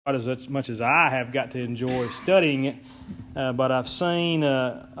Not as much as I have got to enjoy studying it, but I've seen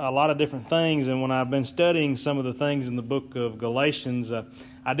a lot of different things, and when I've been studying some of the things in the book of Galatians,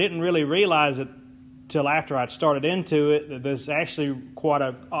 I didn't really realize it till after I'd started into it that there's actually quite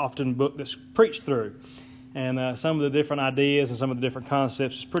a often book that's preached through, and some of the different ideas and some of the different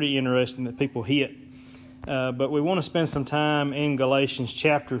concepts is pretty interesting that people hit. But we want to spend some time in Galatians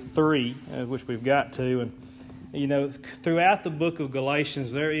chapter 3, which we've got to, and you know, throughout the book of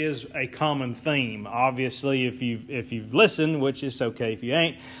Galatians, there is a common theme. Obviously, if you've listened, which is okay if you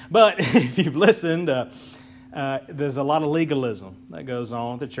ain't, but if you've listened, there's a lot of legalism that goes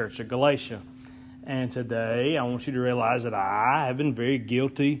on at the Church of Galatia. And today, I want you to realize that I have been very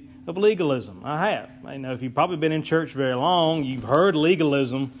guilty of legalism. I have. I know if you've probably been in church very long, you've heard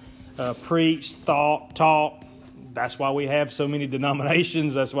legalism preached, taught. That's why we have so many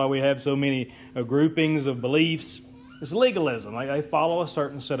denominations. That's why we have so many groupings of beliefs. It's legalism. They follow a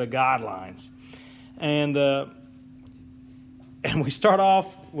certain set of guidelines. And we start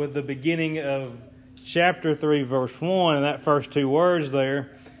off with the beginning of chapter 3, verse 1. And that first three words there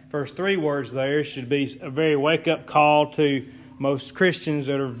should be a very wake-up call to most Christians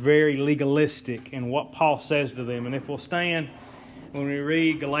that are very legalistic in what Paul says to them. And if we'll stand when we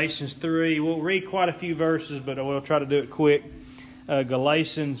read Galatians 3, we'll read quite a few verses, but we'll try to do it quick.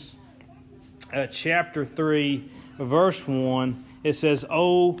 Galatians chapter 3, verse 1, it says,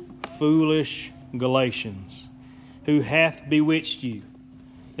 "O foolish Galatians, who hath bewitched you,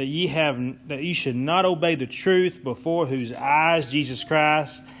 that ye should not obey the truth, before whose eyes Jesus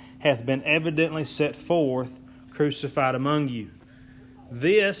Christ hath been evidently set forth, crucified among you.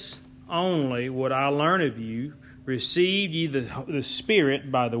 This only would I learn of you, received ye the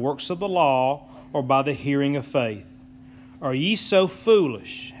Spirit by the works of the law, or by the hearing of faith? Are ye so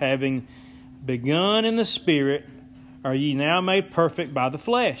foolish, having begun in the Spirit, are ye now made perfect by the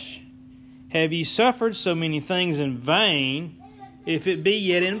flesh? Have ye suffered so many things in vain, if it be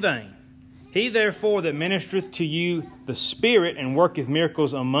yet in vain? He therefore that ministereth to you the Spirit, and worketh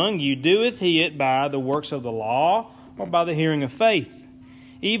miracles among you, doeth he it by the works of the law, or by the hearing of faith?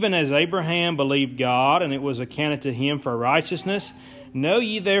 Even as Abraham believed God, and it was accounted to him for righteousness. Know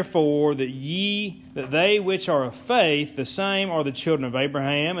ye therefore that they which are of faith, the same are the children of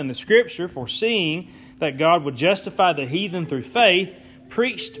Abraham. And the Scripture, foreseeing that God would justify the heathen through faith,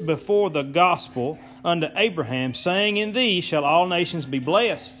 preached before the gospel unto Abraham, saying, In thee shall all nations be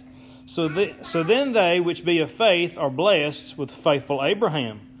blessed. So then they which be of faith are blessed with faithful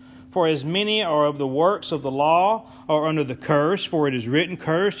Abraham. For as many are of the works of the law are under the curse, for it is written,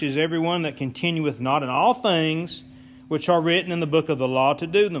 Cursed is everyone that continueth not in all things which are written in the book of the law to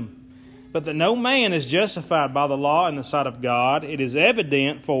do them. But that no man is justified by the law in the sight of God, it is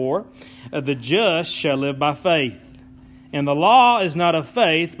evident, for the just shall live by faith. And the law is not of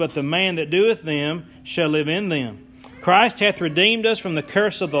faith, but the man that doeth them shall live in them. Christ hath redeemed us from the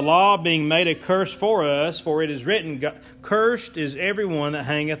curse of the law, being made a curse for us, for it is written, Cursed is everyone that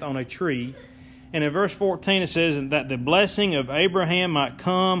hangeth on a tree. And in verse 14 it says, that the blessing of Abraham might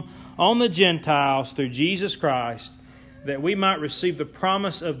come on the Gentiles through Jesus Christ, that we might receive the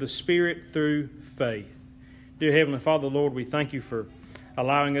promise of the Spirit through faith. Dear Heavenly Father, Lord, we thank you for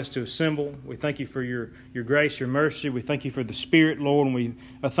allowing us to assemble. We thank you for your grace, your mercy. We thank you for the Spirit, Lord, and we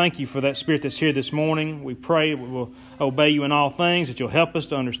thank you for that Spirit that's here this morning. We pray we will obey you in all things, that you'll help us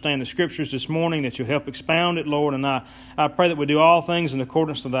to understand the Scriptures this morning, that you'll help expound it, Lord. And I pray that we do all things in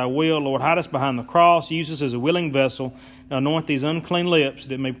accordance to thy will. Lord, hide us behind the cross. Use us as a willing vessel. Anoint these unclean lips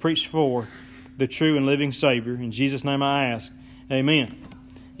that may preach forth the true and living Savior. In Jesus' name I ask. Amen.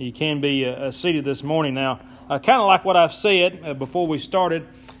 You can be seated this morning now. Kind of like what I've said before we started,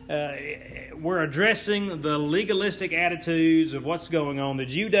 we're addressing the legalistic attitudes of what's going on. The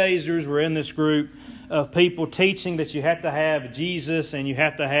Judaizers were in this group of people teaching that you have to have Jesus and you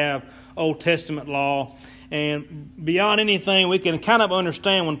have to have Old Testament law. And beyond anything, we can kind of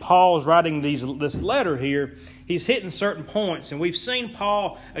understand when Paul's writing this letter here, he's hitting certain points. And we've seen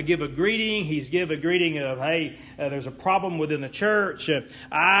Paul give a greeting. He's give a greeting of, hey, there's a problem within the church.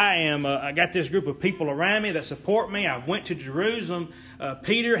 I got this group of people around me that support me. I went to Jerusalem.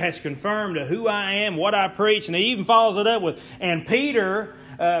 Peter has confirmed who I am, what I preach. And he even follows it up with, and Peter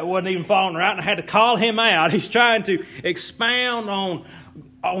wasn't even following right, and I had to call him out. He's trying to expound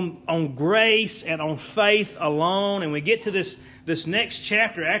on grace and on faith alone. And we get to this next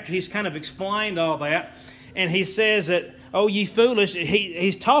chapter after he's kind of explained all that. And he says that, oh, ye foolish.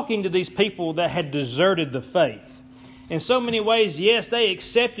 He's talking to these people that had deserted the faith. In so many ways, yes, they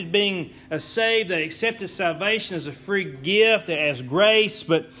accepted being saved. They accepted salvation as a free gift, as grace.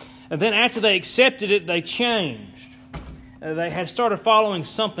 But then after they accepted it, they changed. they had started following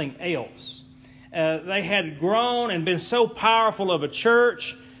something else. They had grown and been so powerful of a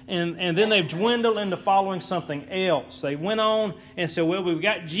church, and then they've dwindled into following something else. They went on and said, well, we've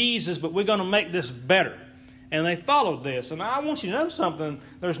got Jesus, but we're going to make this better. And they followed this. And I want you to know something.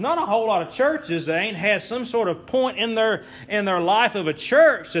 There's not a whole lot of churches that ain't had some sort of point in their life of a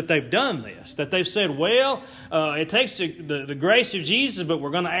church that they've done this. That they've said, well, it takes the grace of Jesus, but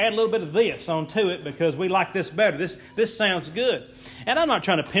we're going to add a little bit of this onto it because we like this better. This sounds good. And I'm not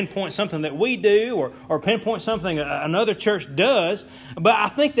trying to pinpoint something that we do or pinpoint something another church does, but I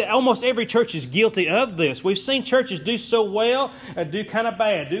think that almost every church is guilty of this. We've seen churches do so well, do kind of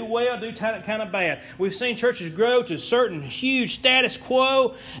bad, do well, do kind of bad. We've seen churches grow to a certain huge status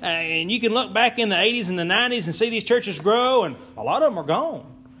quo, and you can look back in the 80s and the 90s and see these churches grow, and a lot of them are gone.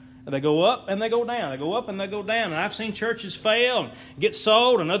 They go up and they go down. They go up and they go down. And I've seen churches fail and get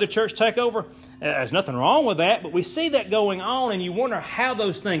sold, another church take over. There's nothing wrong with that, but we see that going on, and you wonder how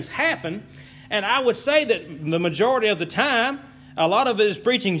those things happen. And I would say that the majority of the time, a lot of it is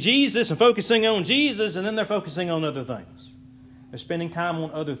preaching Jesus and focusing on Jesus, and then they're focusing on other things. They're spending time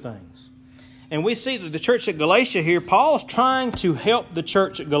on other things. And we see that the church at Galatia here, Paul's trying to help the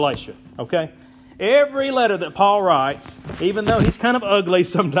church at Galatia, okay? Every letter that Paul writes, even though he's kind of ugly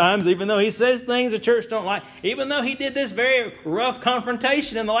sometimes, even though he says things the church don't like, even though he did this very rough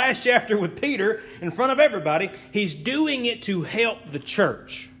confrontation in the last chapter with Peter in front of everybody, he's doing it to help the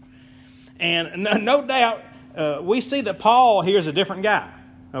church. And no doubt, we see that Paul here is a different guy.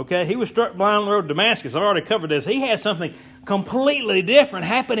 Okay, he was struck blind on the road to Damascus. I've already covered this. He had something completely different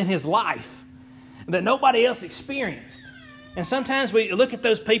happen in his life that nobody else experienced. And sometimes we look at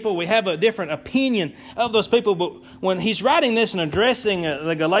those people, we have a different opinion of those people, but when he's writing this and addressing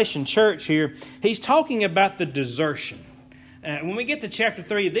the Galatian church here, he's talking about the desertion. When we get to chapter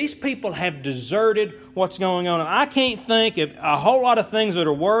 3, these people have deserted what's going on. And I can't think of a whole lot of things that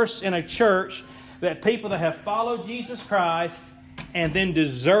are worse in a church than people that have followed Jesus Christ and then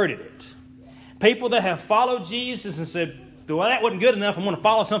deserted it. People that have followed Jesus and said, well, that wasn't good enough, I'm going to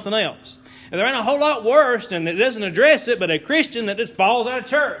follow something else. And there ain't a whole lot worse, and it doesn't address it, but a Christian that just falls out of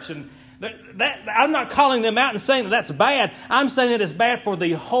church. And I'm not calling them out and saying that that's bad. I'm saying that it's bad for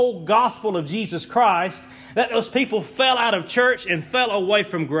the whole gospel of Jesus Christ, that those people fell out of church and fell away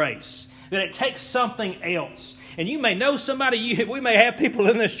from grace. That it takes something else. And you may know somebody, we may have people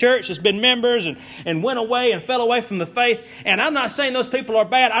in this church that's been members and went away and fell away from the faith. And I'm not saying those people are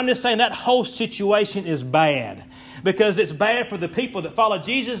bad. I'm just saying that whole situation is bad. Because it's bad for the people that follow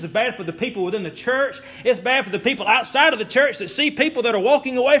Jesus. It's bad for the people within the church. It's bad for the people outside of the church that see people that are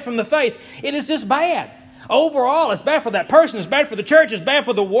walking away from the faith. It is just bad. Overall, it's bad for that person. It's bad for the church. It's bad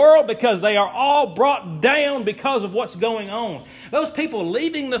for the world because they are all brought down because of what's going on. Those people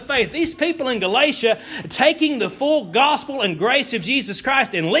leaving the faith, these people in Galatia taking the full gospel and grace of Jesus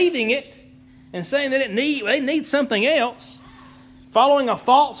Christ and leaving it and saying that they need something else, following a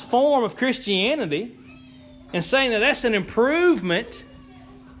false form of Christianity, and saying that that's an improvement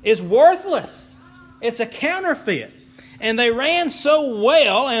is worthless. It's a counterfeit. And they ran so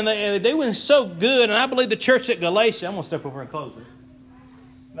well, and they were so good, and I believe the church at Galatia, I'm going to step over and close it.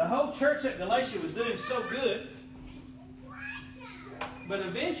 The whole church at Galatia was doing so good, but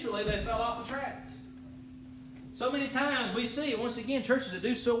eventually they fell off the tracks. So many times we see, once again, churches that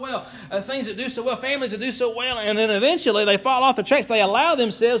do so well, things that do so well, families that do so well, and then eventually they fall off the tracks. They allow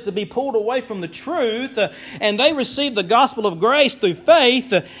themselves to be pulled away from the truth, and they receive the gospel of grace through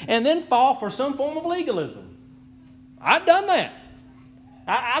faith, and then fall for some form of legalism. I've done that.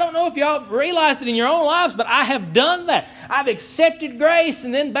 I don't know if y'all realized it in your own lives, but I have done that. I've accepted grace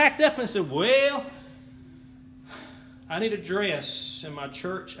and then backed up and said, well, I need a dress in my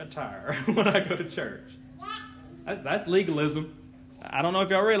church attire when I go to church. That's legalism. I don't know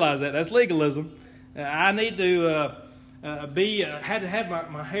if y'all realize that. That's legalism. I need to had to have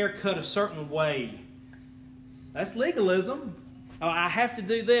my hair cut a certain way. That's legalism. Oh, I have to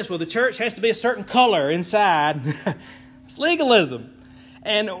do this. Well, the church has to be a certain color inside. It's legalism.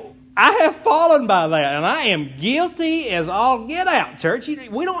 And I have fallen by that, and I am guilty as all get out, church.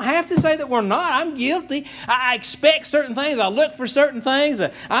 We don't have to say that we're not. I'm guilty. I expect certain things. I look for certain things.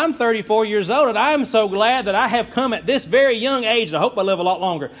 I'm 34 years old, and I'm so glad that I have come at this very young age. I hope I live a lot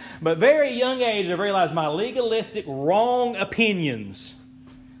longer. But very young age, I've realized my legalistic, wrong opinions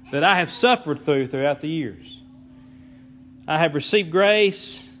that I have suffered throughout the years. I have received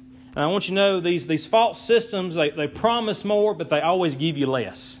grace. And I want you to know these false systems, they promise more, but they always give you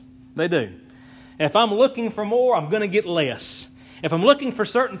less. They do. If I'm looking for more, I'm going to get less. If I'm looking for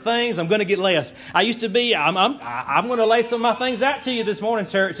certain things, I'm going to get less. I'm going to lay some of my things out to you this morning,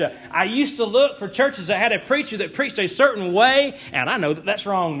 church. I used to look for churches that had a preacher that preached a certain way, and I know that that's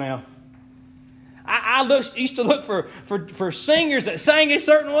wrong now. I used to look for singers that sang a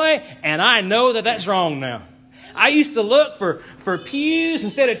certain way, and I know that that's wrong now. I used to look for pews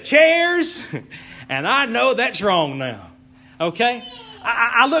instead of chairs, and I know that's wrong now. Okay?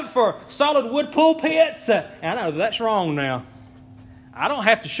 I look for solid wood pulpits, and I know that's wrong now. I don't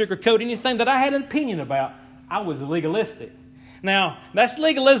have to sugarcoat anything that I had an opinion about. I was legalistic. Now, that's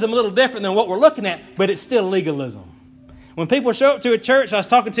legalism a little different than what we're looking at, but it's still legalism. When people show up to a church, I was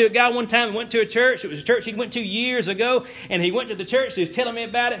talking to a guy one time who went to a church. It was a church he went to years ago, and he went to the church. He was telling me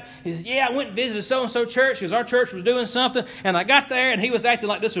about it. He said, I went and visited so-and-so church because our church was doing something, and I got there, and he was acting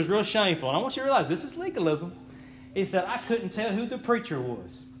like this was real shameful. And I want you to realize this is legalism. He said, I couldn't tell who the preacher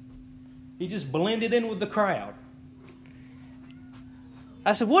was. He just blended in with the crowd.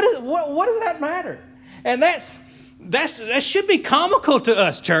 I said, what does that matter? And that should be comical to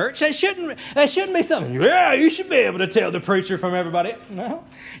us, church. That shouldn't be something. Yeah, you should be able to tell the preacher from everybody. No,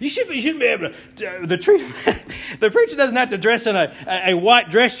 you shouldn't be able to. The preacher doesn't have to dress in a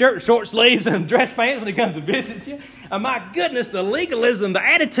white dress shirt, short sleeves, and dress pants when he comes to visit you. My goodness, the legalism, the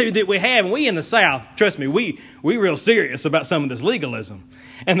attitude that we have, and we in the South, trust me, we real serious about some of this legalism.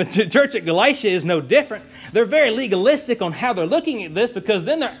 And the church at Galatia is no different. They're very legalistic on how they're looking at this because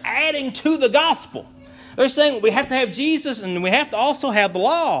then they're adding to the gospel. They're saying we have to have Jesus and we have to also have the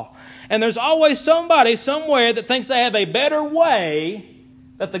law. And there's always somebody somewhere that thinks they have a better way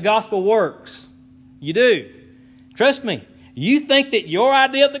that the gospel works. You do. Trust me. You think that your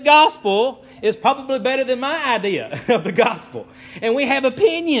idea of the gospel is probably better than my idea of the gospel. And we have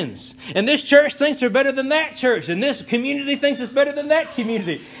opinions. And this church thinks they're better than that church. And this community thinks it's better than that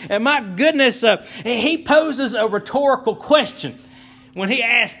community. And my goodness, he poses a rhetorical question when he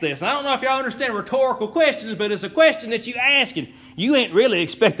asks this. And I don't know if y'all understand rhetorical questions, but it's a question that you ask and you ain't really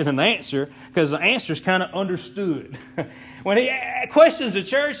expecting an answer because the answer is kind of understood. When he questions the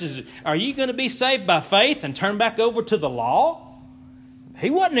church, are you going to be saved by faith and turn back over to the law? He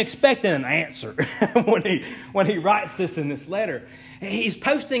wasn't expecting an answer when he writes this in this letter. He's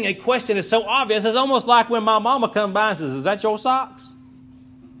posting a question that's so obvious. It's almost like when my mama comes by and says, is that your socks?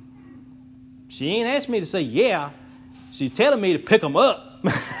 She ain't asked me to say yeah. She's telling me to pick them up.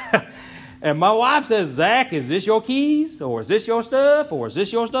 And my wife says, Zach, is this your keys? Or is this your stuff? Or is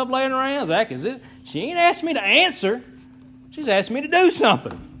this your stuff laying around? Zach, is this? She ain't asked me to answer. She's asked me to do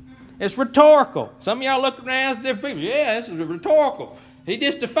something. It's rhetorical. Some of y'all look around as different people. Yeah, this is rhetorical. He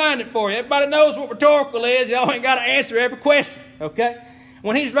just defined it for you. Everybody knows what rhetorical is. Y'all ain't got to answer every question, okay?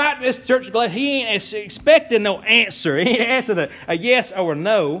 When he's writing this church of Galatia, he ain't expecting no answer. He ain't answering a yes or a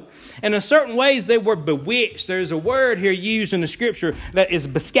no. And in certain ways, they were bewitched. There's a word here used in the Scripture that is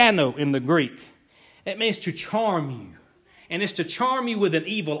biskano in the Greek. It means to charm you. And it's to charm you with an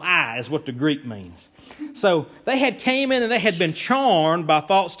evil eye is what the Greek means. So they had came in and they had been charmed by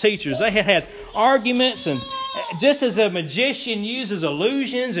false teachers. They had arguments, and just as a magician uses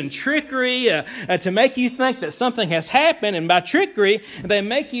illusions and trickery to make you think that something has happened, and by trickery, they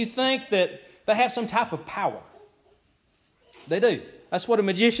make you think that they have some type of power. They do. That's what a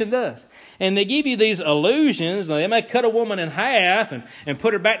magician does. And they give you these illusions. They may cut a woman in half and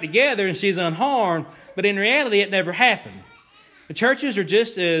put her back together and she's unharmed, but in reality it never happened. The churches are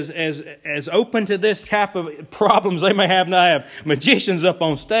just as open to this type of problems they may have. Now have magicians up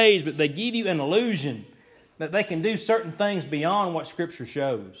on stage, but they give you an illusion that they can do certain things beyond what Scripture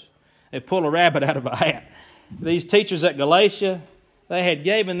shows. They pull a rabbit out of a hat. These teachers at Galatia, they had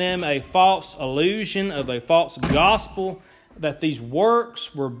given them a false illusion of a false gospel that these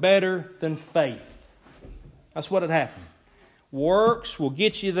works were better than faith. That's what had happened. Works will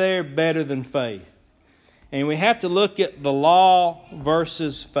get you there better than faith. And we have to look at the law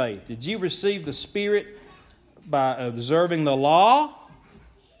versus faith. Did you receive the Spirit by observing the law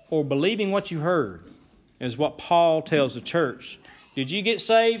or believing what you heard? Is what Paul tells the church. Did you get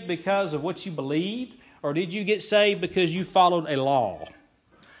saved because of what you believed, or did you get saved because you followed a law?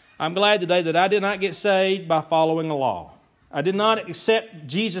 I'm glad today that I did not get saved by following a law. I did not accept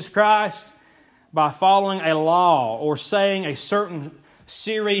Jesus Christ by following a law or saying a certain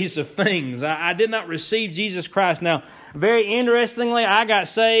series of things. I did not receive Jesus Christ. Now, very interestingly, I got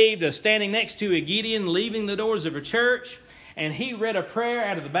saved standing next to a Gideon leaving the doors of a church, and he read a prayer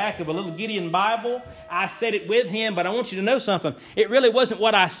out of the back of a little Gideon Bible. I said it with him, but I want you to know something. It really wasn't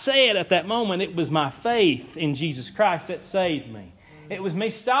what I said at that moment. It was my faith in Jesus Christ that saved me. It was me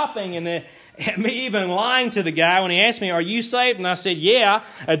stopping and me even lying to the guy when he asked me, "Are you saved?" And I said, "Yeah,"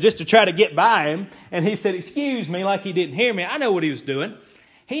 just to try to get by him. And he said, "Excuse me," like he didn't hear me. I know what he was doing.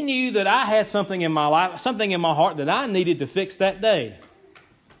 He knew that I had something in my life, something in my heart that I needed to fix that day.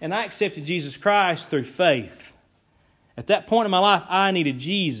 And I accepted Jesus Christ through faith. At that point in my life, I needed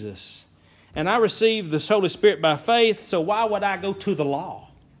Jesus. And I received the Holy Spirit by faith, so why would I go to the law?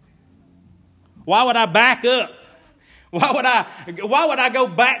 Why would I back up? Why would I go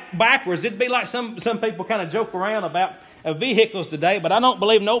backwards? It'd be like some people kind of joke around about vehicles today, but I don't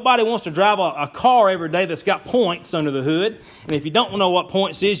believe nobody wants to drive a car every day that's got points under the hood. And if you don't know what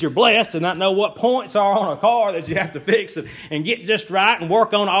points is, you're blessed to not know what points are on a car that you have to fix and get just right and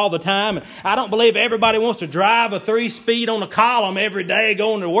work on all the time. And I don't believe everybody wants to drive a 3-speed on a column every day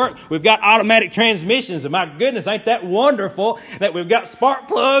going to work. We've got automatic transmissions, and my goodness, ain't that wonderful that we've got spark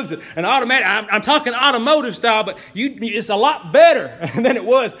plugs and automatic. I'm talking automotive style, but it's a lot better than it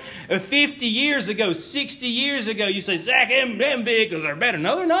was 50 years ago, 60 years ago. You say, "Zach, them vehicles are better."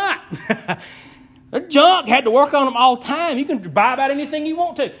 No, they're not. They're junk. Had to work on them all the time. You can buy about anything you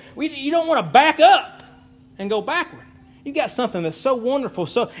want to. You don't want to back up and go backward. You got something that's so wonderful.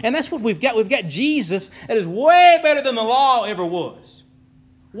 And that's what we've got. We've got Jesus that is way better than the law ever was.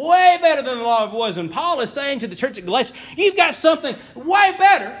 Way better than the law ever was. And Paul is saying to the church at Galatia, you've got something way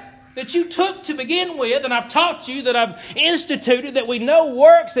better that you took to begin with, and I've taught you, that I've instituted, that we know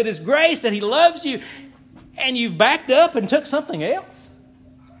works, that is grace, that He loves you. And you've backed up and took something else.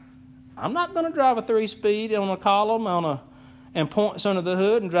 I'm not going to drive a 3-speed on a column and points under the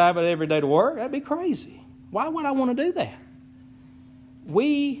hood and drive it every day to work. That'd be crazy. Why would I want to do that?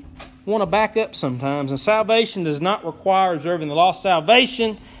 We want to back up sometimes, and salvation does not require observing the law.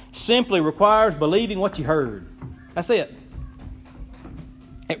 Salvation simply requires believing what you heard. That's it.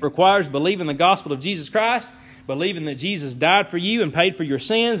 It requires believing the gospel of Jesus Christ, believing that Jesus died for you and paid for your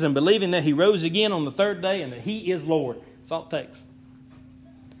sins, and believing that He rose again on the third day and that He is Lord. That's all it takes.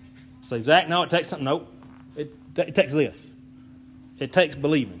 Say, "Zach, no, it takes something." Nope. It takes this. It takes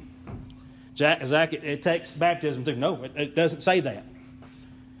believing. Zach, it takes baptism too. No, it doesn't say that.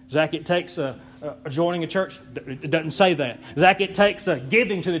 Zach, it takes joining a church. It doesn't say that. Zach, it takes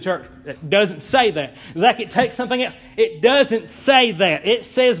giving to the church. It doesn't say that. Zach, it takes something else. It doesn't say that. It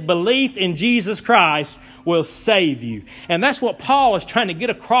says belief in Jesus Christ will save you. And that's what Paul is trying to get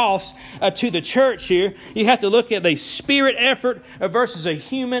across to the church here. You have to look at a spirit effort versus a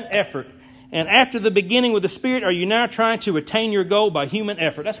human effort. And after the beginning with the Spirit, are you now trying to attain your goal by human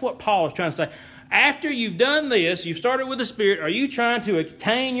effort? That's what Paul is trying to say. After you've done this, you've started with the Spirit, are you trying to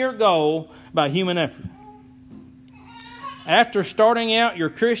attain your goal by human effort? After starting out your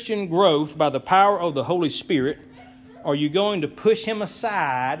Christian growth by the power of the Holy Spirit, are you going to push Him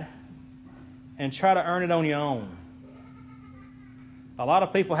aside and try to earn it on your own? A lot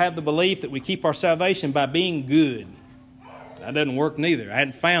of people have the belief that we keep our salvation by being good. That doesn't work neither. I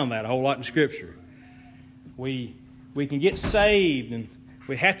hadn't found that a whole lot in Scripture. We can get saved and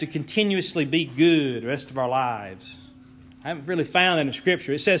we have to continuously be good the rest of our lives. I haven't really found that in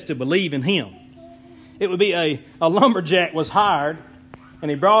Scripture. It says to believe in Him. It would be a lumberjack was hired, and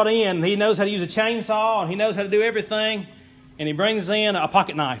he brought in, he knows how to use a chainsaw, and he knows how to do everything, and he brings in a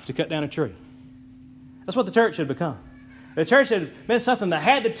pocket knife to cut down a tree. That's what the church had become. The church had been something that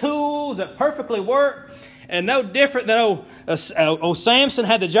had the tools that perfectly worked, and no different than old Samson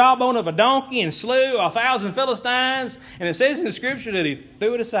had the jawbone of a donkey and slew 1,000 Philistines, and it says in the Scripture that he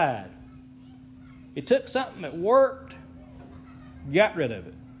threw it aside. He took something that worked, got rid of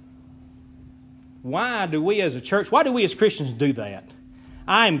it. Why do we as a church, why do we as Christians do that?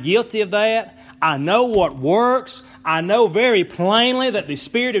 I am guilty of that. I know what works. I know very plainly that the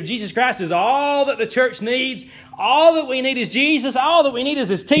Spirit of Jesus Christ is all that the church needs. All that we need is Jesus. All that we need is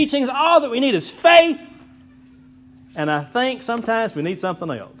His teachings. All that we need is faith. And I think sometimes we need something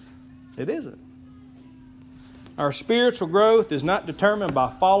else. It isn't. Our spiritual growth is not determined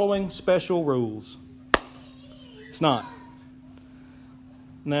by following special rules. It's not.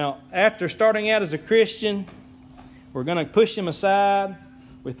 Now, after starting out as a Christian, we're going to push Him aside.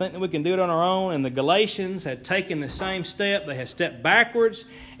 We think that we can do it on our own. And the Galatians had taken the same step. They had stepped backwards.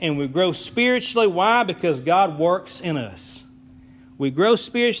 And we grow spiritually. Why? Because God works in us. We grow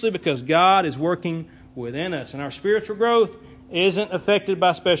spiritually because God is working within us. And our spiritual growth isn't affected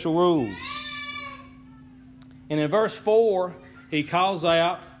by special rules. And in verse 4, he calls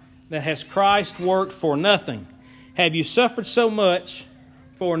out that has Christ worked for nothing? Have you suffered so much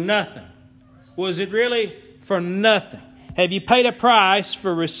for nothing? Was it really for nothing? Have you paid a price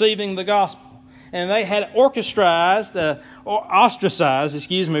for receiving the gospel? and they had ostracized from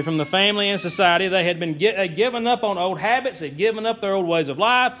the family and society. They had been given up on old habits. They had given up their old ways of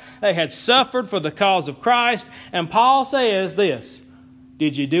life. They had suffered for the cause of Christ. And Paul says this,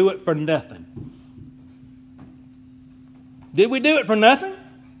 did you do it for nothing? Did we do it for nothing?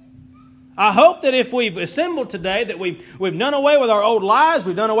 I hope that if we've assembled today, that we've done away with our old lives,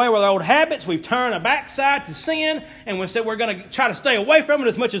 we've done away with our old habits, we've turned our backside to sin, and we said we're going to try to stay away from it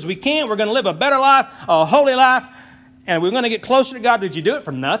as much as we can. We're going to live a better life, a holy life, and we're going to get closer to God. Did you do it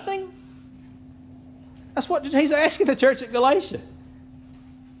for nothing? That's what he's asking the church at Galatia.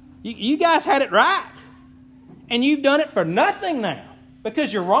 You guys had it right, and you've done it for nothing now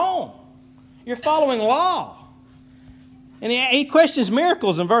because you're wrong. You're following law. And he questions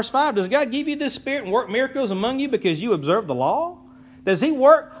miracles in verse 5. Does God give you this Spirit and work miracles among you because you observe the law? Does He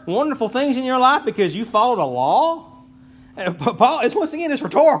work wonderful things in your life because you followed a law? Paul, once again, it's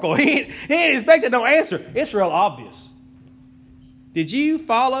rhetorical. He ain't expected no answer. It's real obvious. Did you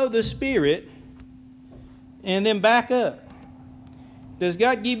follow the Spirit and then back up? Does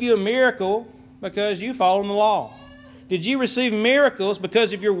God give you a miracle because you followed the law? Did you receive miracles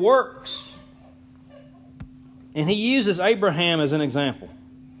because of your works? And he uses Abraham as an example.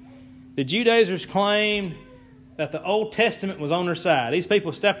 The Judaizers claimed that the Old Testament was on their side. These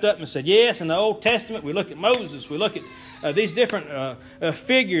people stepped up and said, yes, in the Old Testament we look at Moses, we look at these different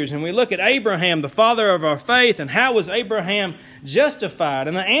figures, and we look at Abraham, the father of our faith, and how was Abraham justified?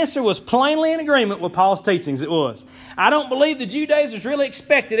 And the answer was plainly in agreement with Paul's teachings. It was. I don't believe the Judaizers really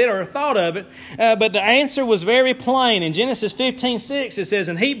expected it or thought of it, but the answer was very plain. In Genesis 15:6 it says,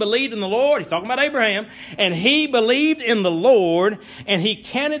 and he believed in the Lord, he's talking about Abraham, and he believed in the Lord, and he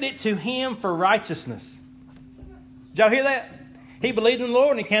counted it to him for righteousness. Did y'all hear that? He believed in the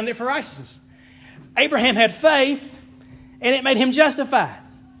Lord and he counted it for righteousness. Abraham had faith and it made him justified.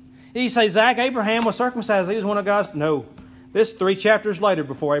 You say, Zach, Abraham was circumcised. He was one of God's... No. This 3 chapters later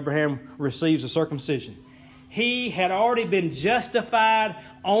before Abraham receives the circumcision. He had already been justified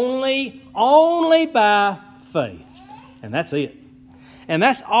only by faith. And that's it. And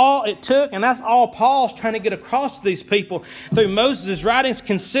that's all it took, and that's all Paul's trying to get across to these people through Moses' writings.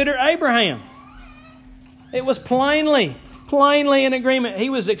 Consider Abraham. It was plainly in agreement. He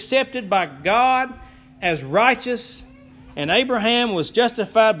was accepted by God as righteous, and Abraham was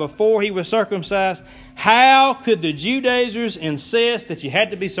justified before he was circumcised. How could the Judaizers insist that you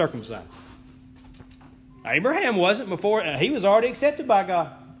had to be circumcised? Abraham wasn't before. He was already accepted by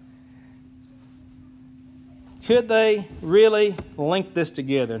God. Could they really link this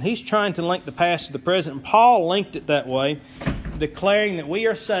together? And he's trying to link the past to the present. And Paul linked it that way, declaring that we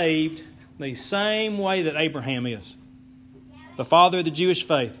are saved the same way that Abraham is. The father of the Jewish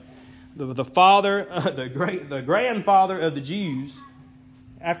faith. The father, the grandfather of the Jews.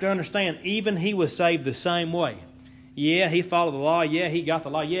 Have to understand, even he was saved the same way. Yeah, he followed the law. Yeah, he got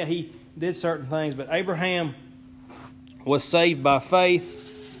the law. Yeah, he did certain things. But Abraham was saved by faith.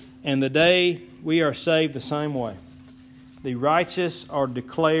 And today we are saved the same way. The righteous are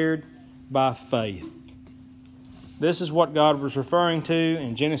declared by faith. This is what God was referring to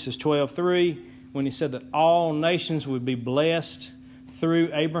in Genesis 12:3 when He said that all nations would be blessed through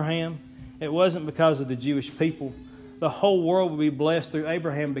Abraham. It wasn't because of the Jewish people. The whole world would be blessed through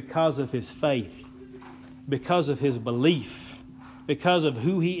Abraham because of his faith, because of his belief, because of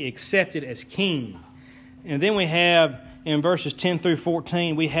who he accepted as king. And then we have, in verses 10 through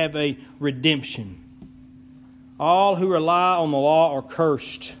 14, we have a redemption. All who rely on the law are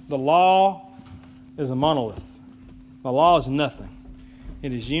cursed. The law is a monolith. The law is nothing.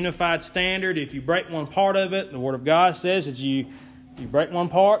 It is a unified standard. If you break one part of it, the Word of God says that you break one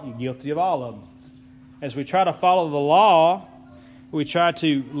part, you're guilty of all of them. As we try to follow the law, we try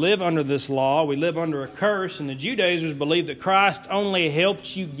to live under this law. We live under a curse, and the Judaizers believe that Christ only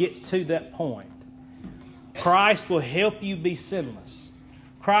helps you get to that point. Christ will help you be sinless.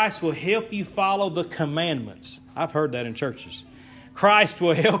 Christ will help you follow the commandments. I've heard that in churches. Christ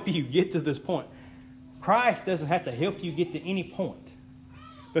will help you get to this point. Christ doesn't have to help you get to any point.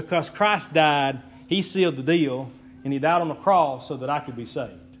 Because Christ died, He sealed the deal, and He died on the cross so that I could be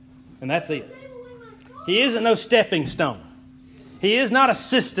saved. And that's it. He isn't no stepping stone. He is not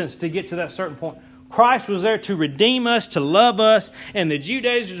assistance to get to that certain point. Christ was there to redeem us, to love us, and the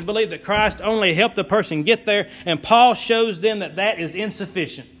Judaizers believe that Christ only helped the person get there, and Paul shows them that that is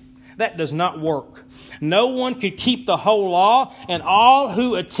insufficient. That does not work. No one could keep the whole law, and all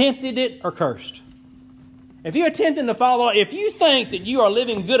who attempted it are cursed. If you're attempting to follow the law, if you think that you are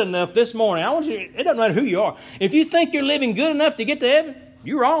living good enough this morning, it doesn't matter who you are. If you think you're living good enough to get to heaven,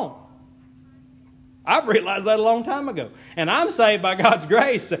 you're wrong. I've realized that a long time ago. And I'm saved by God's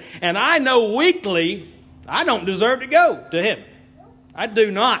grace. And I know weekly I don't deserve to go to heaven. I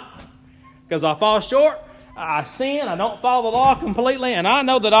do not. Because I fall short. I sin. I don't follow the law completely. And I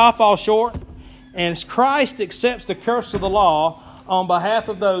know that I fall short. And Christ accepts the curse of the law on behalf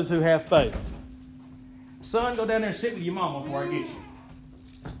of those who have faith. Son, go down there and sit with your mama before I get you.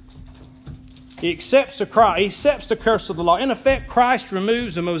 He accepts the curse of the law. In effect, Christ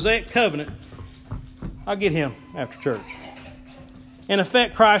removes the Mosaic covenant. I'll get him after church. In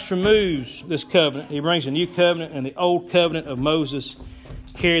effect, Christ removes this covenant. He brings a new covenant, and the old covenant of Moses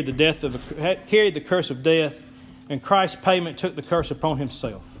carried the curse of death, and Christ's payment took the curse upon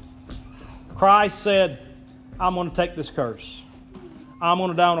himself. Christ said, I'm going to take this curse. I'm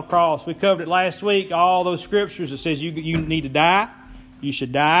going to die on the cross. We covered it last week, all those scriptures that says you need to die. You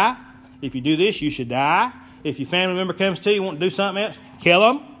should die. If you do this, you should die. If your family member comes to you and want to do something else, kill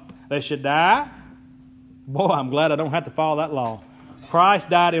them. They should die. Boy, I'm glad I don't have to follow that law. Christ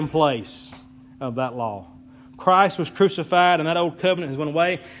died in place of that law. Christ was crucified and that old covenant has went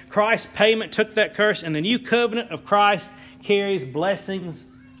away. Christ's payment took that curse, and the new covenant of Christ carries blessings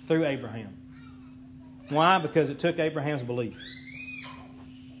through Abraham. Why? Because it took Abraham's belief.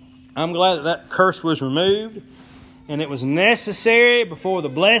 I'm glad that curse was removed, and it was necessary before the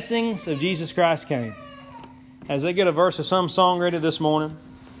blessings of Jesus Christ came. As they get a verse of some song ready this morning,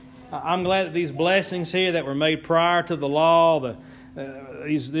 I'm glad that these blessings here that were made prior to the law,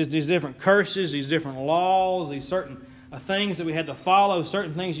 these different curses, these different laws, these certain things that we had to follow,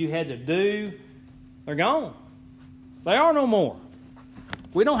 certain things you had to do, they're gone. They are no more.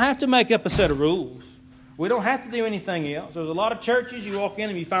 We don't have to make up a set of rules. We don't have to do anything else. There's a lot of churches, you walk in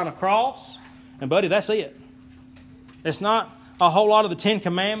and you find a cross, and buddy, that's it. It's not a whole lot of the Ten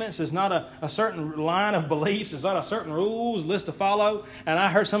Commandments. It's not a certain line of beliefs. It's not a certain rules, list to follow. And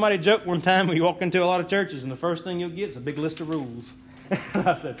I heard somebody joke one time when you walk into a lot of churches and the first thing you'll get is a big list of rules. And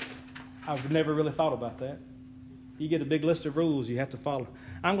I said, I've never really thought about that. You get a big list of rules you have to follow.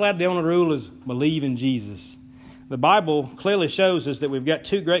 I'm glad the only rule is believe in Jesus. The Bible clearly shows us that we've got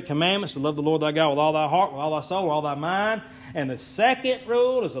two great commandments: to love the Lord thy God with all thy heart, with all thy soul, with all thy mind. And the second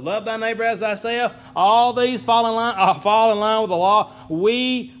rule is to love thy neighbor as thyself. All these fall in line with the law.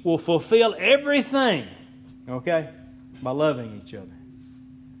 We will fulfill everything, okay, by loving each other.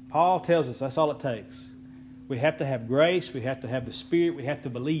 Paul tells us that's all it takes. We have to have grace. We have to have the Spirit. We have to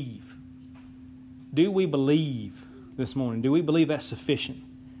believe. Do we believe this morning? Do we believe that's sufficient?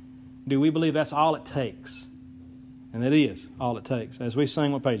 Do we believe that's all it takes? And it is all it takes. As we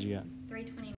sing, what page you got?